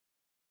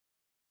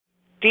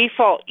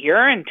default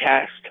urine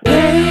test.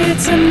 Hey,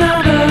 it's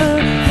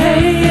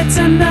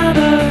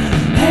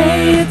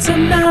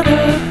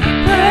another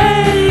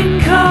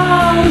prank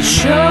call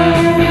show.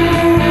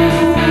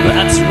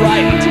 That's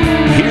right.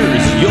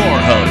 Here's your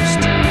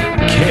host,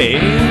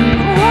 Kane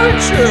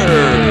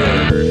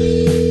Archer.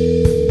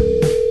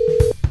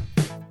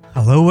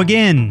 Hello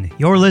again.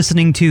 You're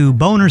listening to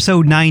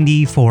Bonersode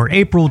 90 for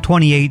April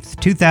 28th,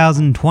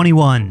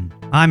 2021.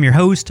 I'm your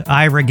host,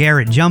 Ira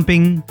Garrett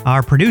Jumping.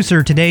 Our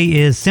producer today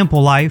is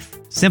Simple Life.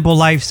 Simple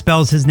Life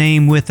spells his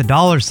name with a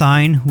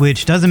 $,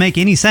 which doesn't make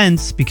any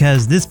sense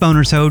because this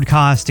Bonersode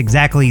cost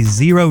exactly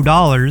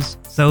 $0.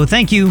 So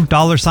thank you,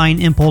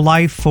 $Imple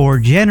Life, for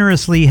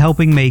generously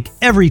helping make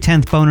every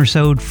 10th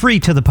Bonersode free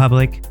to the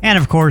public, and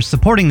of course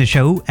supporting the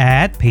show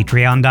at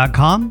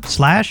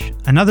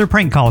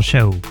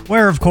patreon.com/anotherprankcallshow,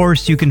 where of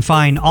course you can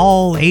find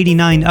all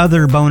 89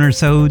 other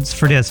Bonersodes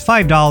for just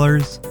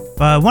 $5.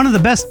 But one of the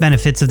best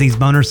benefits of these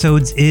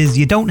Bonersodes is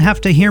you don't have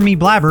to hear me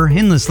blabber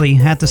endlessly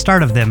at the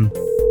start of them.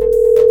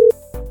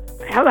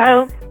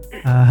 Hello?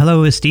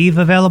 Hello, is Steve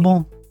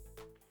available?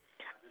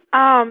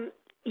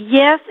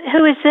 Yes,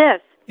 who is this?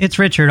 It's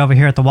Richard over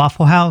here at the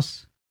Waffle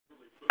House.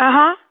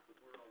 Uh-huh.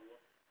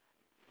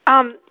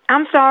 I'm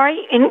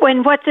sorry,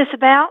 and what's this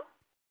about?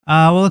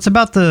 Well, it's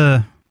about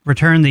the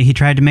return that he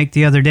tried to make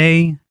the other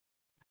day.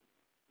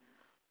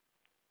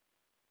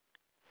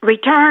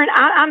 Return?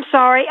 I'm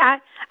sorry,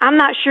 I'm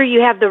not sure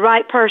you have the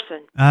right person.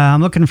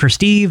 I'm looking for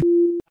Steve.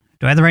 Do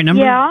I have the right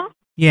number? Yeah?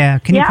 Yeah,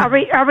 can you put,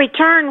 a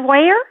return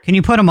where? Can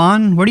you put him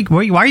on?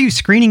 Why are you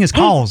screening his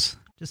calls?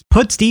 Just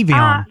put Stevie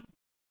on.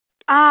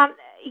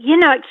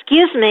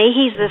 Excuse me,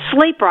 he's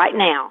asleep right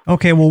now.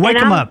 Okay, well, wake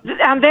him up.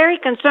 I'm very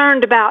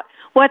concerned about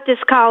what this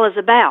call is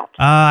about.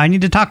 I need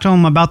to talk to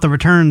him about the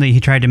return that he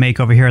tried to make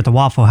over here at the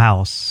Waffle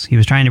House. He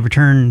was trying to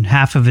return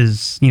half of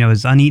his,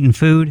 his uneaten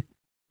food.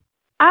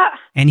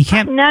 And he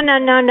can't... No.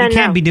 He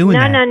can't be doing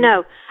that.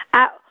 No.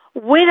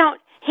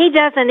 He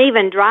doesn't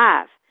even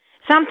drive.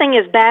 Something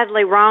is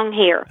badly wrong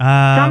here.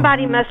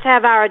 Somebody must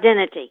have our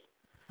identity.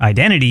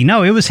 Identity?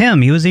 No, it was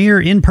him. He was here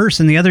in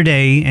person the other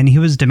day, and he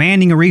was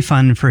demanding a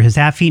refund for his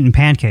half-eaten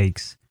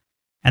pancakes.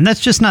 And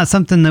that's just not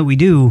something that we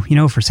do,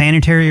 for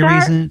sanitary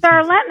reasons.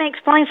 Sir, let me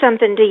explain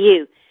something to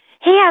you.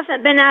 He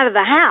hasn't been out of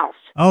the house.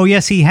 Oh,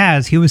 yes, he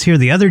has. He was here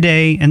the other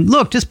day. And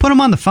look, just put him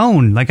on the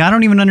phone. I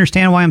don't even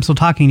understand why I'm still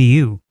talking to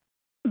you.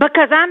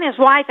 Because I'm his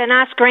wife and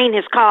I screen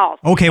his calls.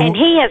 Okay, and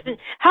he has been...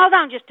 Hold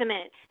on just a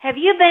minute. Have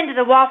you been to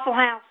the Waffle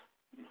House?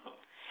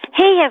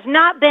 He has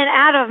not been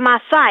out of my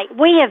sight.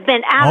 We have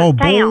been out of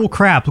town. Oh, bull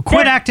crap.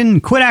 Quit acting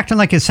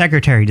like his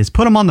secretary. Just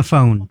put him on the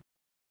phone.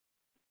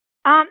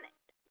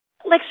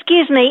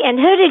 Excuse me, and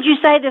who did you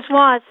say this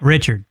was?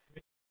 Richard.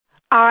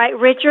 All right,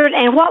 Richard,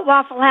 and what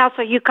Waffle House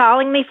are you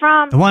calling me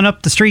from? The one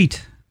up the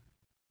street.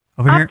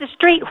 Over here. Up the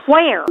street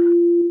where?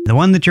 The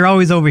one that you're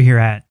always over here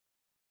at.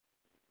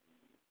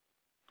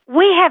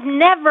 We have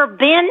never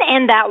been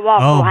in that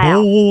Waffle House.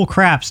 Oh, bull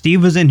crap.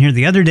 Steve was in here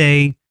the other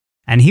day.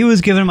 And he was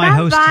giving my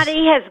hostess...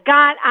 Somebody has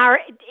got our...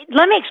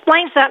 Let me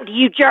explain something to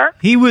you, jerk.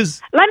 He was...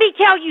 Let me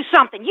tell you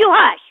something. You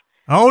hush.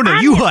 Oh, no,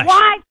 you hush.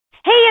 Wife.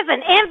 He is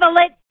an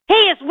invalid. He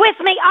is with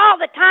me all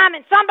the time,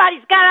 and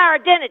somebody's got our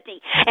identity.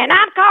 And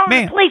I'm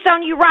calling the police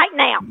on you right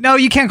now. No,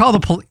 you can't call the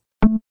police.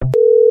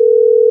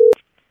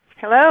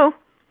 Hello?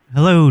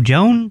 Hello,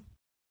 Joan?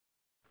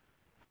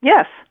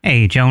 Yes.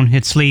 Hey, Joan.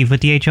 It's Sleeve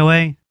with the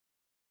HOA.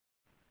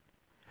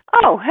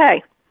 Oh,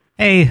 hey.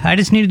 Hey, I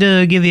just needed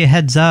to give you a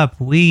heads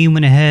up. We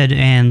went ahead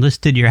and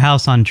listed your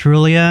house on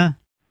Trulia.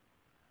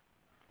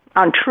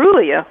 On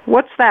Trulia?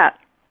 What's that?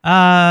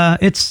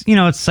 It's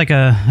like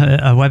a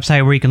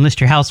website where you can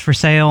list your house for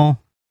sale.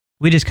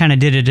 We just kind of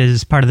did it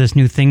as part of this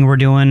new thing we're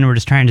doing. We're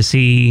just trying to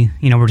see,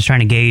 we're just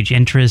trying to gauge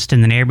interest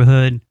in the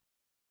neighborhood.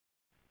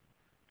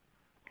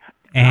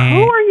 And,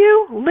 who are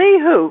you? Lee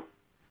who?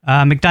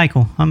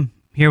 McDykel. I'm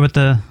here with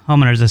the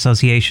Homeowners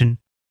Association.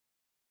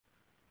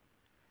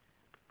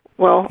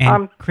 Well,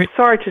 I'm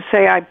sorry to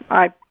say I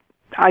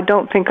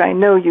don't think I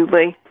know you,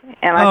 Lee.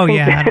 And I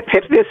think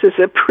that this is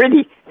a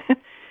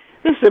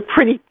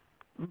pretty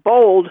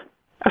bold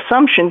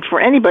assumption for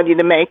anybody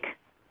to make.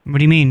 What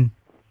do you mean?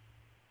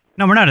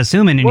 No, we're not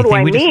assuming anything. What do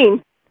I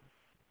mean?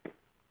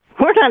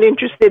 We're not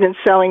interested in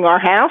selling our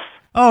house.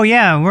 Oh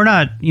yeah, we're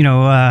not.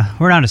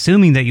 We're not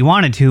assuming that you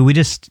wanted to. We're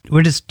just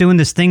doing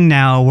this thing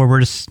now where we're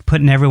just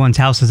putting everyone's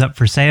houses up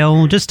for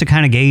sale, just to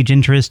kind of gauge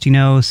interest.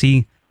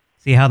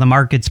 See how the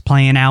market's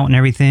playing out and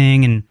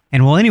everything.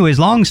 And well, anyways,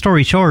 long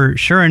story short,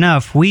 sure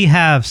enough, we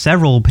have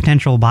several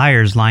potential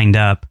buyers lined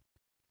up.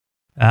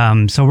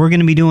 So we're going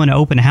to be doing an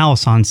open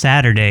house on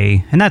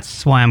Saturday, and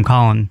that's why I'm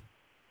calling.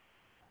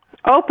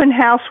 Open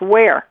house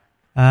where?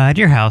 At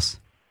your house.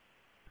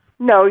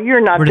 No,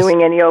 you're not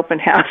doing any open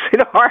house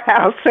at our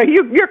house, so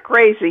you're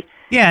crazy.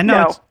 Yeah,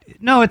 no.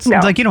 It's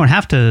like you don't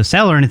have to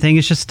sell or anything.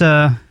 It's just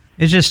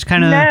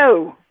kind of...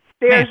 No,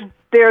 there's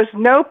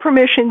no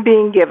permission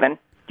being given.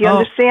 Do you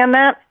understand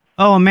that?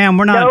 Oh, ma'am,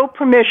 we're not... No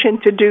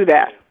permission to do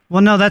that.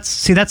 Well, no,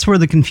 that's where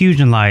the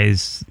confusion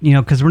lies,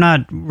 because we're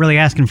not really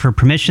asking for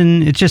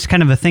permission. It's just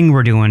kind of a thing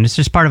we're doing. It's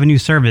just part of a new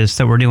service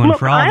that we're doing Look,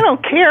 for all. I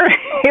don't care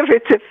if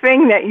it's a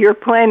thing that you're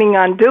planning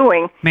on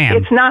doing. Ma'am.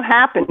 It's not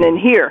happening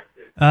here.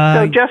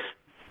 So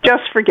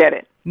just forget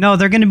it. No,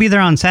 they're going to be there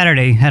on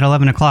Saturday at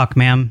 11 o'clock,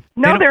 ma'am.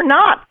 No, they're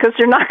not, because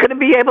they're not going to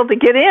be able to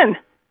get in.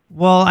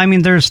 Well, I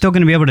mean, they're still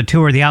going to be able to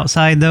tour the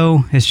outside,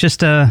 though. It's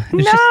just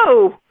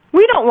No,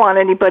 we don't want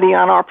anybody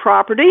on our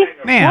property.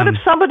 Ma'am. What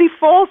if somebody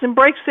falls and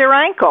breaks their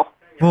ankle?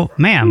 Well,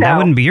 ma'am, that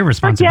wouldn't be your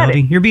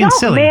responsibility. You're being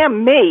silly.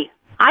 Ma'am, me.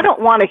 I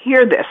don't want to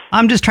hear this.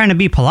 I'm just trying to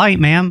be polite,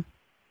 ma'am.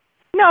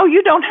 No,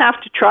 you don't have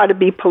to try to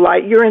be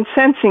polite. You're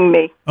incensing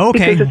me.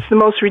 Okay. Because it's the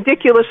most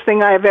ridiculous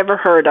thing I have ever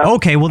heard of.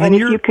 Okay, well then if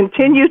you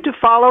continue to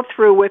follow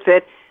through with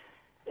it,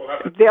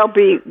 there'll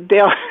be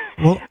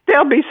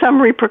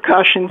some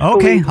repercussions.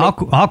 Okay,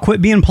 I'll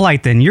quit being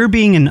polite then. You're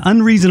being an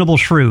unreasonable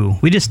shrew.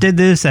 We just did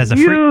this as a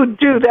You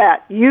do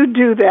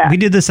that. We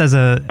did this as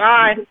a...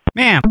 Bye.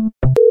 Ma'am.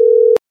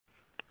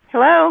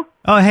 Hello?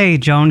 Oh, hey,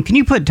 Joan. Can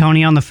you put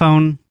Tony on the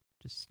phone?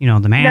 Just,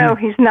 the man. No,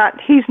 he's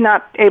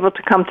not able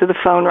to come to the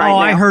phone right now. Oh,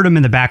 I heard him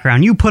in the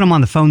background. You put him on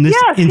the phone this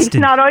instant. Yes,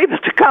 he's not able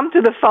to come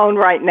to the phone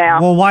right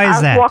now. Well, why is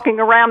that? I was walking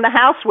around the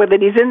house with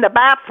it. He's in the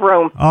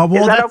bathroom. Oh,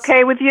 well, is that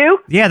okay with you?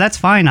 Yeah, that's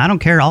fine. I don't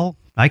care.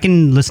 I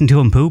can listen to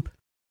him poop.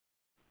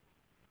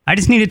 I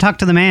just need to talk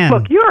to the man.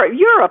 Look,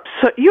 you're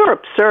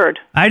absurd.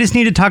 I just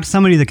need to talk to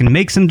somebody that can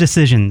make some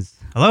decisions.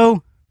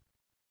 Hello?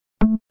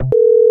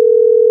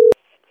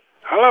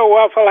 Hello,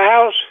 Waffle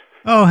House.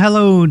 Oh,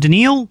 hello,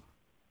 Daniil?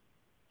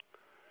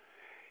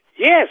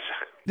 Yes.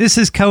 This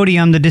is Cody.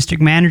 I'm the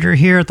district manager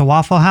here at the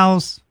Waffle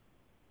House.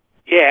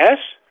 Yes.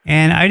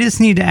 And I just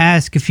need to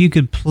ask if you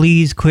could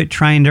please quit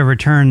trying to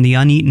return the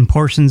uneaten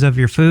portions of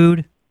your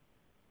food.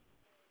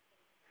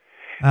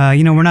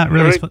 We're not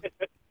really...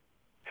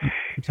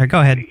 Sorry,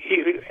 go ahead.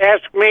 You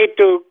asked me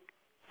to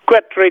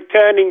quit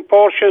returning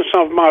portions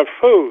of my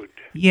food.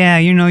 Yeah,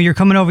 you're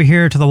coming over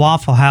here to the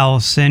Waffle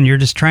House and you're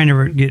just trying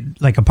to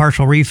get like a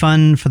partial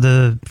refund for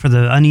the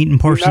uneaten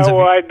portions. No,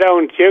 I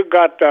don't. You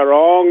got the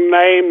wrong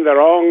name, the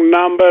wrong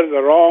number,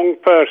 the wrong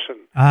person.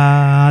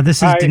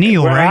 This is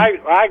Daniil, right?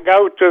 I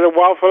go to the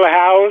Waffle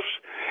House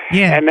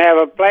and have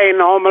a plain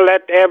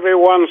omelette every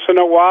once in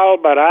a while,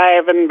 but I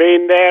haven't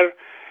been there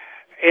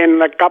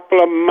in a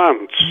couple of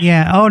months.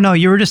 Yeah. Oh no,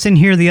 you were just in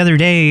here the other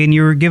day, and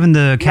you were given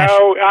the cash.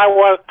 No, I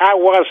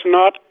was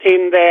not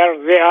in there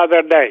the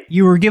other day.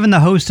 You were giving the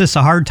hostess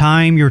a hard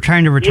time. You were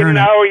trying to return.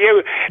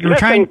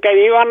 Listen. Can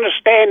you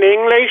understand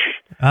English?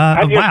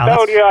 I just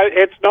told you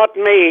it's not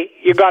me.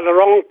 You got the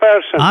wrong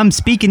person. I'm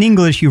speaking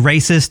English, you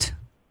racist.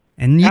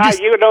 And you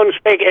don't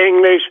speak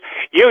English.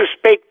 You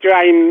speak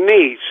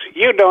Chinese.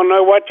 You don't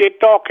know what you're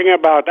talking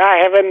about. I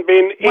haven't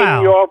been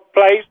in your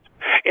place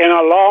in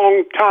a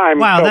long time.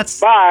 Wow,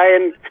 so bye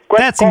and quit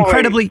that's calling.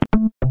 Incredibly...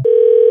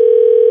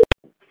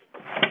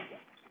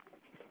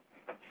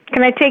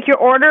 Can I take your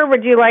order?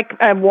 Would you like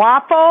a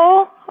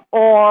waffle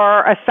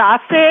or a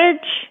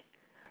sausage?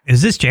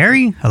 Is this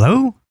Jerry?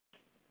 Hello?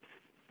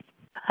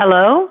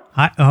 Hello?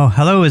 Hi. Oh,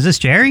 hello. Is this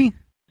Jerry?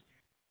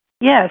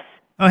 Yes.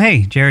 Oh,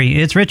 hey, Jerry.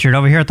 It's Richard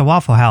over here at the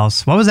Waffle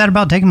House. What was that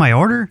about taking my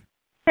order?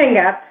 Hang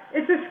up.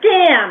 It's a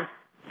scam.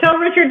 Tell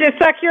Richard to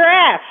suck your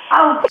ass.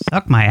 Oh.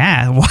 Suck my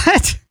ass?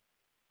 What?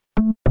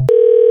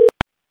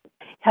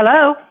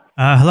 Hello?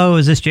 Hello.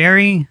 Is this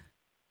Jerry?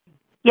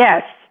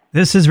 Yes.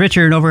 This is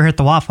Richard over here at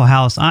the Waffle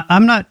House.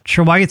 I'm not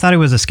sure why you thought it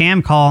was a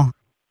scam call.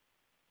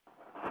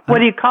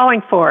 What are you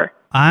calling for?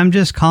 I'm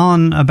just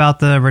calling about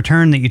the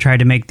return that you tried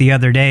to make the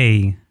other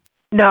day.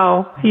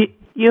 No,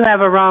 you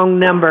have a wrong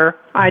number.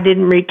 I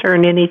didn't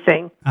return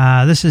anything.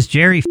 This is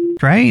Jerry,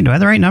 right? Do I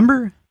have the right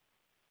number?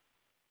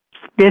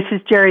 This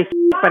is Jerry,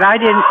 but I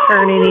didn't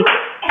turn any...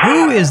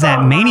 Who is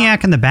that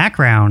maniac in the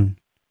background?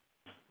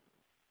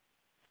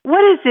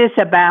 What is this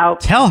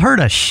about? Tell her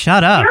to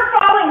shut up. You're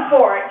falling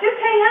for it. Just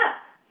hang up.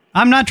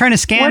 I'm not trying to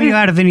scam you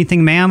out of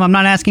anything, ma'am. I'm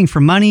not asking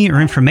for money or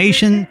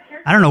information.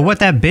 I don't know what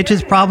that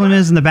bitch's problem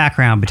is in the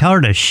background, but tell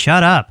her to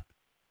shut up.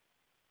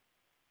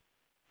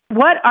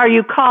 What are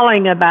you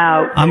calling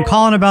about? I'm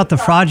calling about the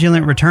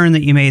fraudulent return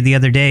that you made the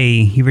other day.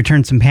 You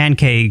returned some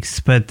pancakes,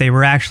 but they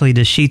were actually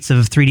just sheets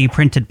of 3D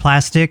printed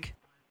plastic.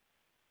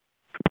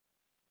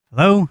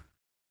 Hello?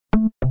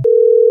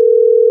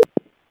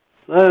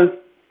 Hello?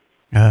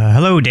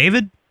 Hello,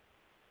 David?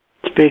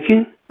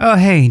 Speaking. Oh,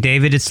 hey,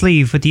 David. It's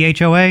Sleeve with the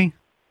HOA.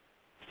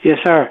 Yes,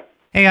 sir.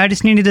 Hey, I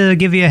just needed to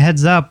give you a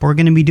heads up. We're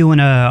going to be doing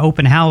an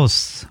open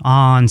house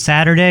on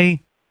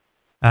Saturday,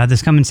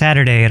 this coming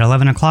Saturday at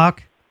 11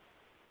 o'clock.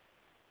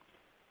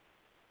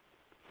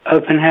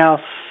 Open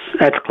house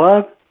at the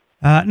club?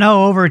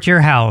 No, over at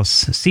your house.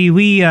 See,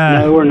 we...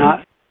 No, we're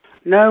not.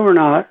 No, we're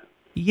not.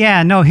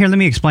 Yeah, no, here, let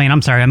me explain.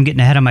 I'm sorry, I'm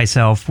getting ahead of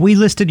myself. We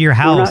listed your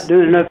house... We're not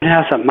doing an open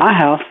house at my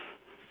house.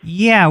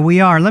 Yeah,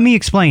 we are. Let me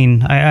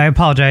explain. I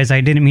apologize.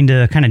 I didn't mean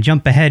to kind of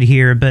jump ahead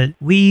here, but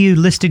we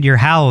listed your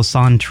house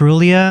on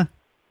Trulia.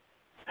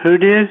 Who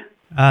did?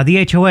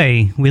 The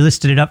HOA. We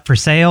listed it up for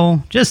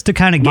sale just to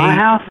kind of gauge... My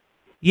house?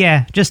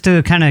 Yeah, just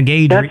to kind of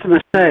gauge... That's a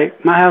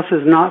mistake. My house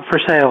is not for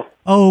sale.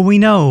 Oh, we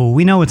know.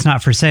 We know it's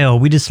not for sale.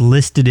 We just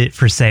listed it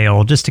for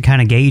sale just to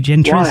kind of gauge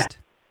interest.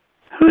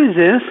 Why? Who is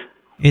this?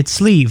 It's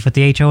Sleeve at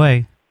the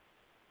HOA.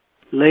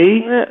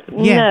 Lee?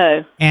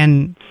 Yeah. No.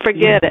 And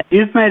forget it.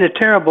 You've made a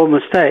terrible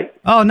mistake.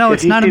 Oh, no,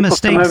 it's not a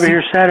mistake. If you come over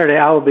here Saturday,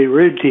 I will be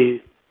rude to you.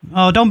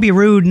 Oh, don't be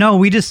rude. No,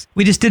 we just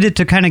did it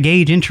to kind of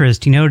gauge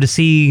interest, to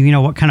see,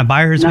 what kind of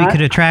buyers we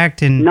could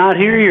attract. And not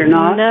here, you're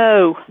not.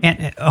 No.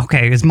 And,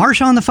 okay, is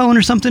Marsha on the phone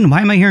or something? Why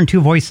am I hearing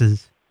two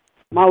voices?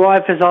 My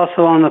wife is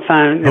also on the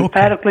phone. Okay.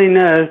 Emphatically,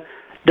 no.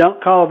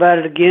 Don't call about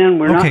it again.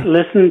 We're not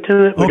listening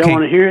to it. We don't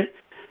want to hear it.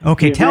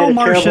 Okay, You've made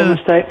a terrible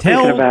mistake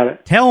thinking about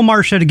it. Tell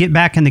Marsha to get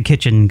back in the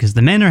kitchen because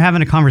the men are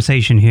having a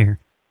conversation here.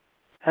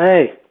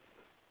 Hey,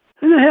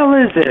 who the hell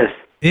is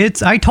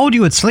this? I told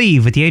you it's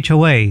Sleeve with the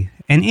HOA.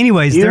 And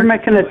anyways, you're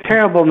making a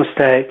terrible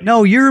mistake.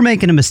 No, you're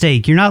making a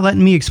mistake. You're not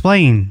letting me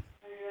explain.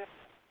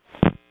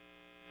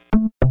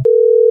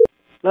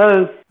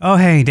 Hello? Oh,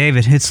 hey,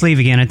 David. It's Sleeve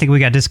again. I think we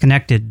got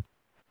disconnected.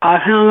 I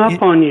hung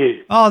up on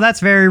you. Oh,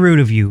 that's very rude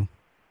of you.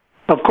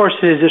 Of course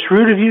it is. It's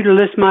rude of you to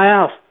list my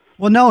house.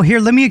 Well, no, here,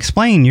 let me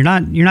explain. You're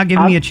not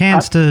giving me a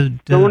chance to...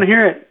 don't want to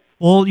hear it.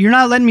 Well, you're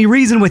not letting me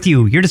reason with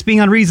you. You're just being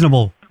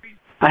unreasonable.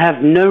 I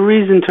have no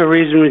reason to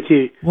reason with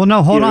you. Well,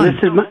 no, hold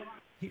on.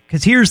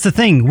 Because here's the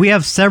thing. We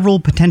have several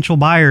potential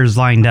buyers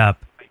lined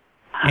up.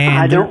 And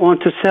I don't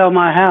want to sell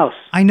my house.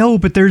 I know,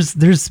 but there's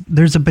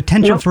a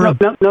potential for a...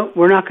 No,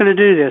 we're not going to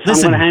do this.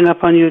 Listen, I'm going to hang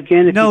up on you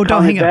again if you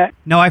don't hang up. Back.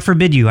 No, I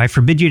forbid you. I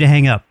forbid you to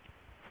hang up.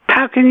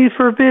 How can you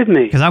forbid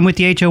me? Because I'm with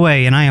the HOA,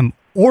 and I am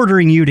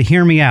ordering you to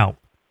hear me out.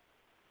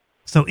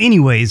 So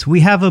anyways,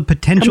 we have a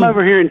potential... Come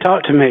over here and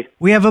talk to me.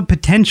 We have a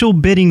potential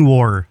bidding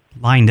war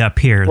lined up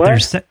here.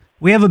 What?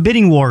 We have a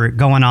bidding war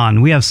going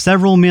on. We have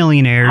several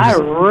millionaires. I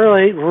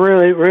really,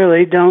 really,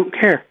 really don't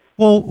care.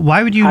 Well,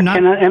 why would you I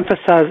cannot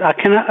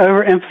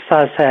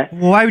overemphasize that.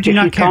 Well, why would you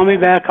not care? If you call me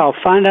back, I'll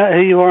find out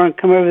who you are and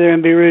come over there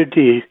and be rude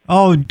to you.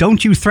 Oh,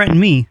 don't you threaten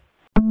me.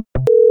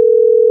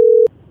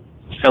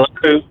 Hello?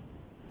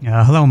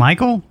 Hello,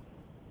 Michael?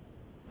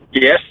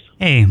 Yes?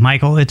 Hey,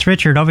 Michael, it's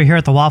Richard over here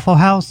at the Waffle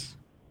House.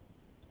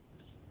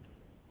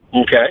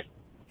 Okay.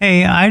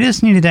 Hey, I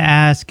just needed to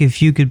ask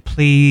if you could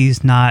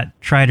please not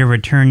try to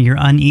return your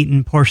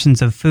uneaten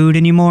portions of food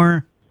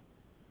anymore.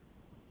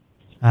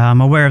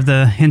 I'm aware of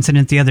the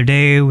incident the other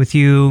day with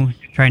you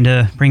trying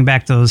to bring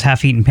back those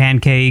half-eaten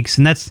pancakes,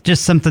 and that's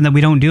just something that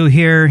we don't do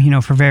here,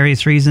 for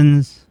various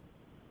reasons.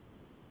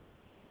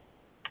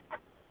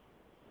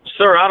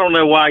 Sir, I don't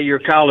know why you're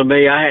calling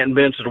me. I hadn't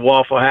been to the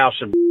Waffle House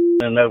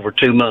in over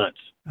 2 months.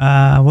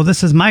 Well,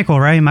 this is Michael,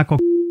 right? Michael,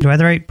 do I have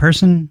the right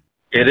person?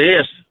 It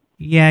is.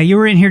 Yeah, you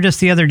were in here just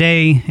the other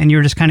day, and you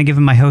were just kind of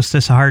giving my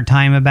hostess a hard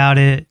time about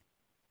it.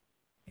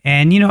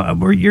 And,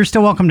 you're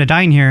still welcome to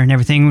dine here and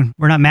everything.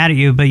 We're not mad at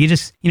you, but you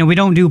just, we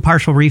don't do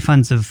partial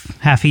refunds of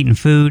half-eaten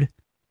food,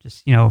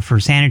 just, for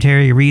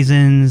sanitary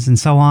reasons and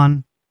so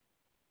on.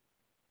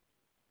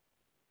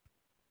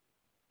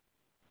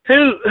 Who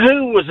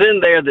was in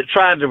there that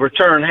tried to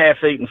return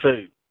half-eaten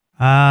food?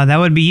 That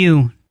would be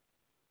you.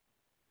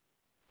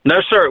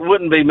 No, sir, it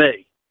wouldn't be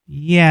me.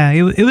 Yeah,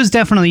 it was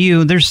definitely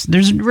you.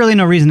 There's really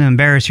no reason to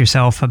embarrass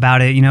yourself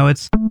about it.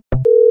 It's...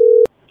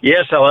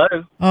 Yes, hello?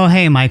 Oh,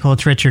 hey, Michael,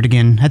 it's Richard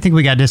again. I think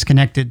we got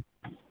disconnected.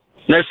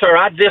 No, sir,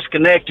 I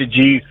disconnected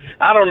you.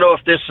 I don't know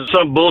if this is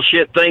some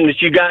bullshit thing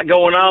that you got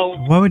going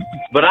on.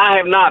 But I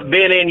have not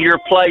been in your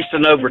place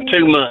in over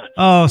 2 months.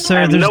 Oh, sir,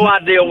 I have no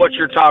idea what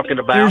you're talking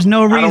about. There's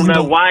no reason. I don't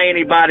know why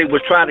anybody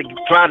would try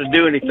to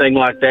do anything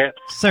like that.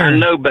 Sir, I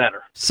know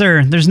better.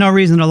 Sir, there's no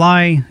reason to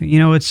lie.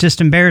 It's just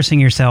embarrassing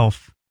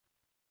yourself.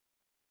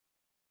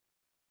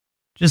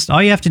 Just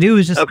all you have to do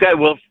is just... Okay,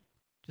 well...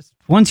 Just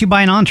once you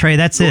buy an entree,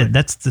 that's it.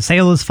 That's the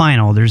sale is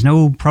final. There's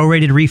no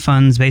prorated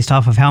refunds based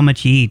off of how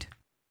much you eat.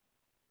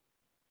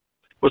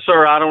 Well,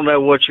 sir, I don't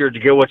know what your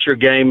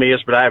game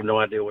is, but I have no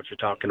idea what you're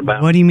talking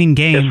about. What do you mean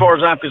game? As far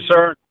as I'm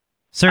concerned,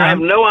 sir, I have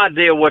no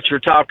idea what you're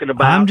talking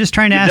about. I'm just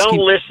trying to ask you.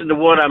 Don't listen to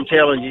what I'm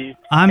telling you.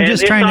 I'm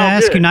just trying to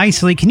ask you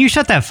nicely. Can you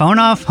shut that phone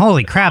off?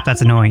 Holy crap,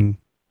 that's annoying.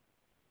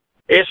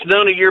 It's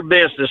none of your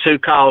business who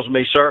calls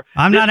me, sir.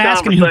 I'm not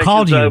asking who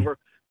called you. Over.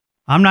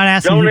 I'm not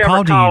asking who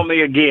called you. Don't ever call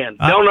me again.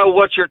 Don't know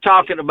what you're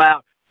talking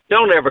about.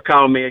 Don't ever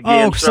call me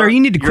again, Oh, sir, you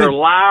need to quit. You're a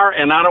liar,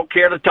 and I don't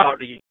care to talk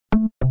to you.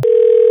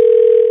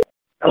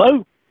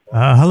 Hello?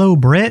 Hello,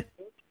 Britt?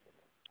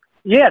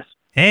 Yes.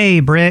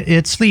 Hey, Britt,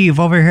 it's Steve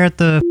over here at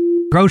the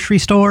grocery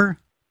store.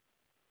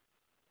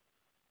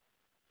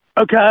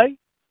 Okay.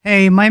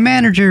 Hey, my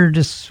manager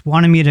just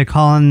wanted me to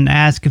call and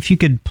ask if you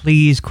could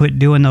please quit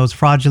doing those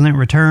fraudulent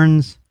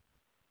returns.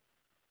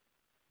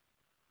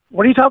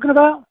 What are you talking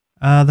about?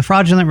 The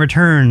fraudulent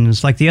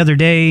returns. Like the other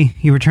day,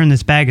 he returned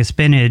this bag of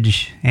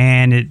spinach,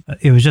 and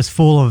it was just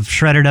full of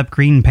shredded up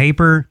green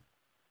paper.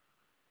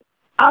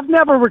 I've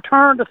never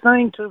returned a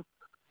thing to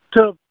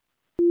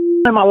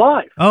in my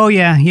life. Oh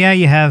yeah,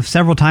 you have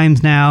several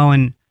times now,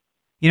 and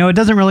it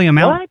doesn't really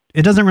amount. What?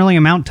 It doesn't really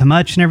amount to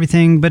much and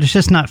everything, but it's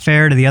just not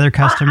fair to the other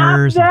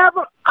customers.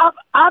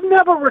 I've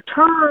never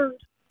returned.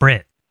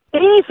 Britt,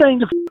 anything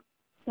to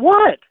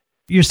what?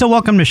 You're still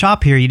welcome to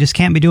shop here. You just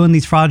can't be doing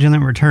these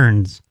fraudulent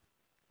returns.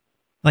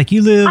 Like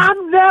you live... I've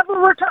never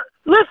returned...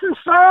 Listen,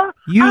 sir, I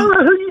don't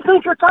know who you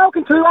think you're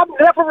talking to. I've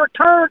never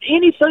returned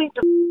anything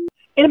to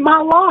in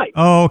my life.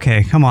 Oh,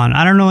 okay. Come on.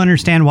 I don't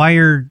understand why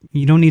you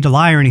don't need to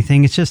lie or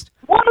anything. It's just...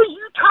 What are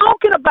you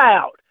talking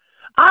about?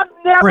 I've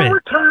never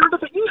returned...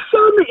 You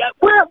showed me...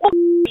 Where are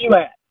you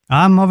at?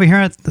 I'm over here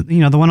at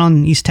the one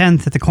on East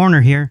 10th at the corner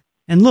here.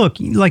 And look,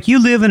 like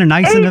you live in a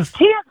nice enough...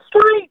 10th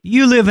Street?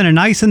 You live in a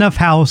nice enough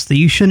house that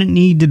you shouldn't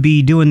need to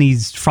be doing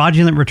these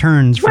fraudulent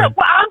returns for... I'm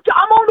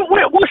on the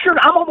way.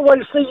 I'm on the way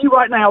to see you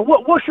right now.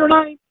 What's your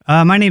name?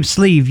 My name's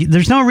Sleeve.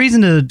 There's no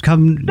reason to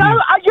come... No,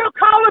 you're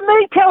calling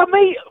me, telling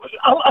me,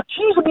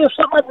 accusing me of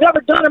something I've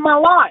never done in my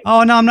life.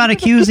 Oh, no, I'm not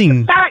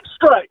accusing... Back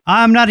straight.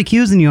 I'm not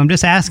accusing you. I'm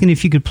just asking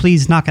if you could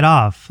please knock it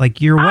off. Like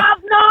you're...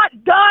 I've not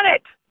done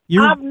it.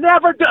 I've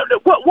never done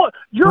it. What?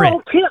 You're Britt.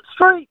 on 10th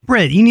Street?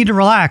 Britt, you need to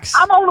relax.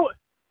 I'm on the...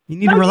 You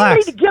need to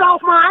relax. You need to get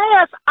off my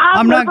ass.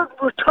 I've never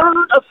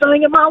returned a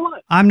thing in my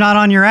life. I'm not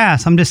on your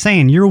ass. I'm just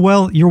saying you're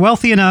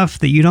wealthy enough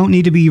that you don't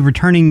need to be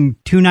returning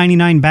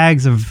 $2.99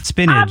 bags of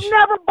spinach. I've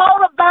never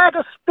bought a bag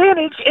of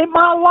spinach in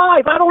my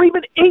life. I don't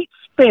even eat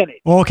spinach.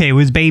 Well, okay, it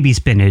was baby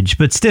spinach,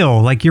 but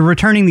still, like you're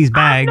returning these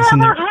bags. I've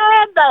never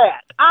had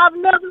that. I've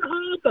never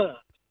had that.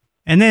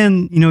 And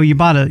then, you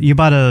bought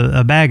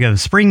a bag of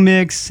spring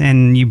mix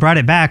and you brought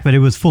it back, but it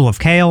was full of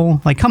kale.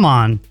 Like, come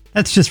on.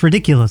 That's just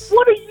ridiculous.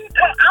 What are you doing?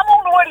 I'm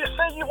on the way to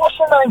see you. What's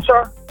your name,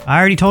 sir? I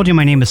already told you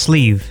my name is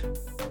Sleeve.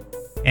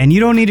 And you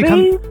don't need to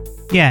come...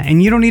 Yeah,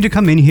 and you don't need to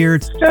come in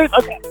here. Steve,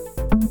 okay.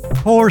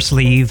 Poor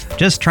Sleeve,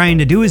 just trying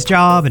to do his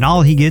job and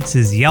all he gets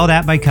is yelled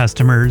at by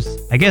customers.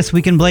 I guess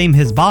we can blame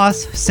his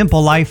boss,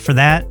 Simple Life, for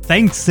that.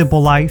 Thanks,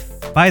 Simple Life.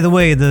 By the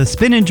way, the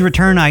spinach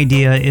return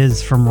idea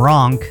is from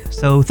Ronk,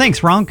 so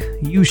thanks, Ronk.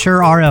 You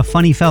sure are a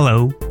funny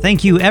fellow.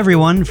 Thank you,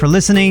 everyone, for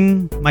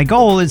listening. My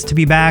goal is to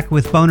be back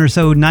with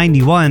Bonersode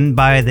 91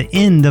 by the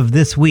end of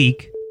this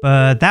week,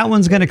 but that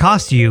one's gonna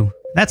cost you.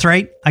 That's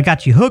right, I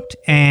got you hooked,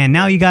 and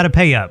now you gotta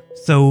pay up.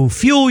 So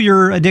fuel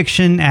your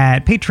addiction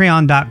at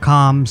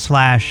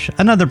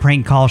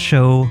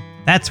patreon.com/anotherprankcallshow.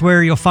 That's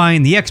where you'll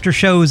find the extra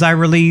shows I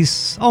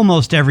release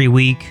almost every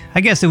week.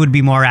 I guess it would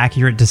be more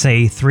accurate to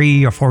say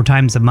 3 or 4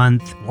 times a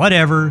month.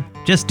 Whatever,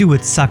 just do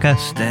it, sucker.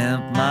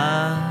 Stamp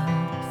my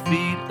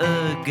feet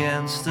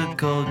against the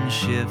cold and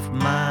shift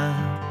my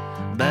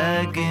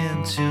back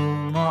into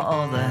my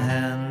other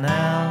hand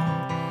now.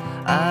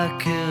 I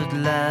could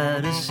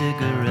light a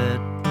cigarette,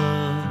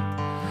 but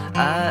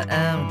I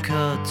am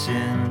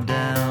cutting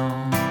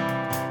down.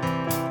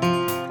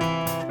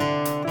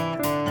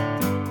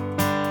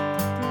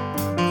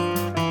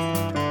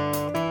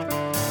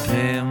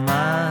 Pay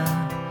my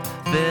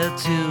fare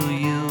to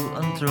you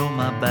and throw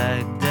my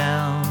bag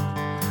down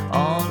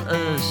on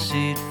a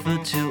seat for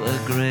 2, a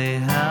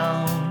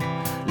Greyhound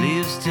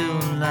leaves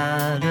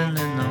tonight, and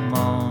in the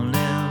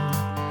morning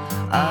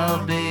I'll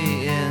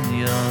be in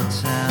your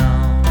town.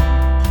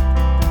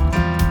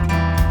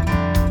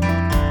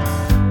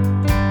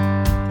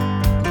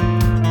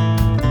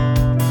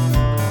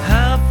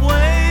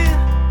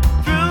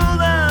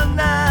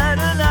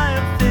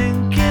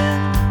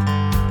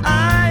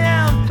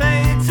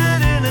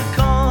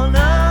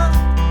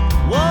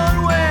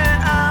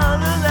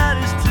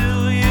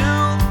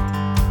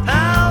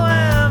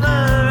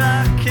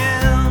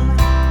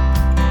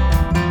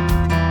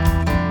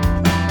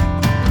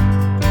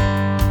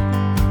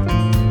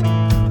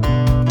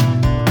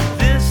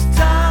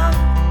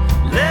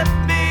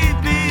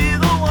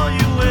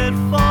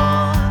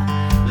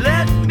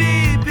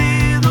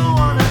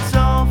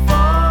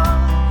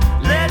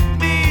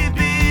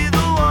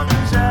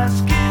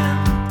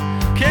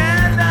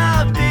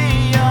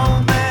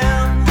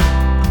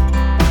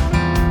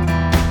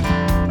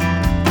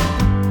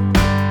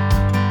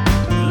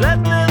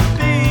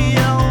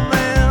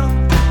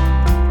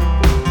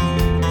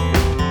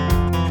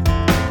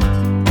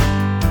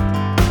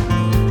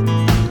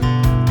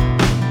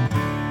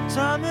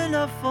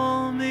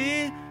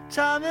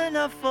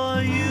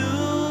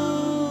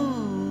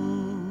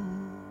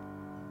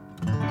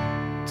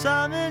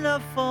 Time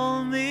enough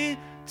for me,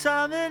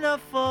 time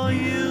enough for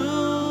you.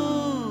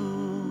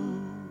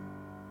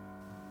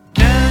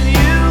 Can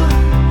you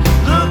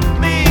look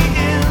me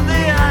in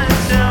the eye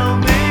and tell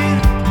me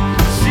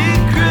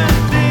secret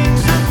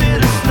things and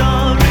bitter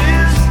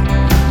stories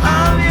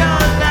of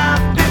your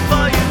life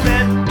before you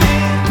let me?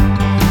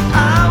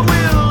 I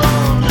will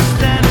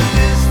understand it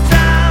this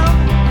time.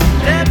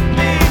 Let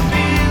me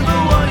be the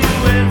one you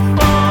wait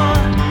for.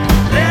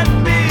 Let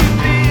me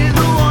be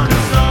the one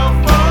it's all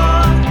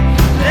for.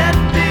 Let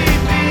me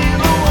be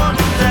the one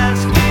who's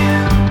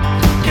asking,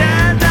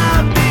 can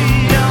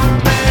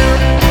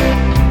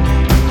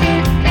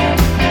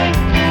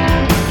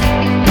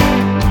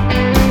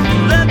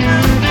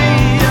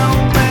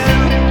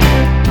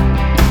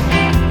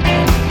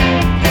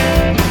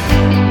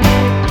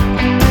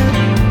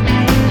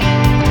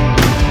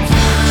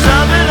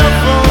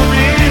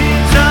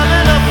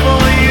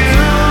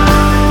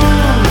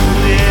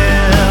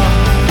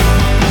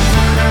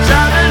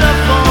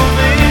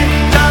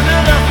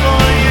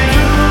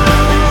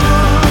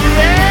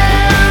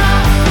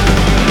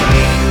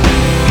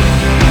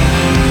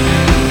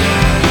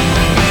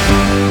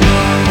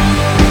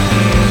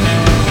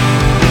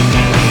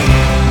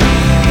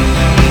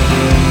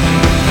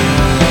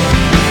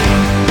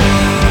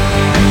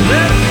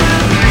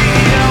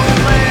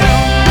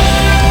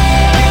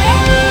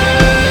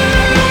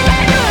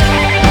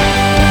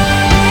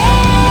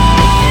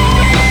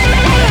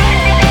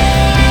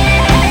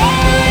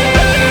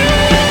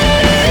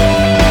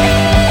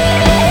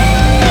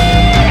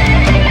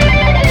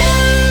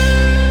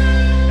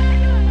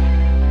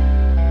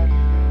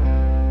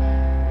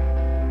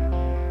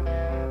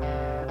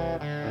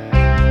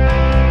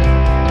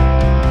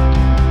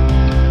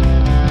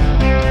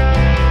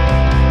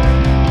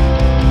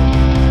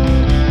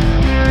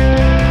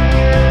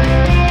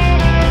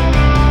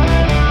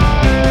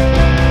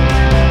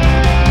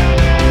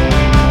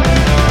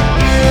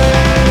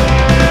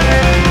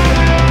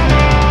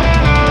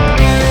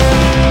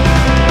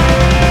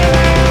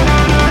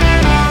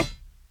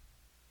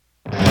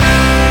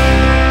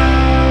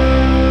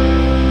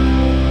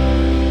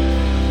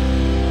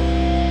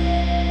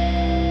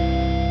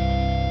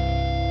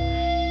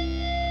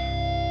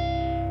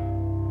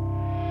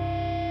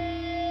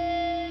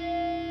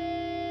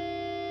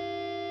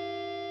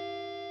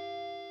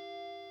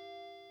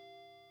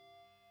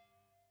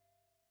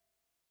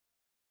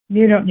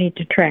You don't need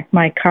to track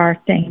my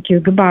car. Thank you.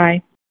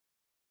 Goodbye.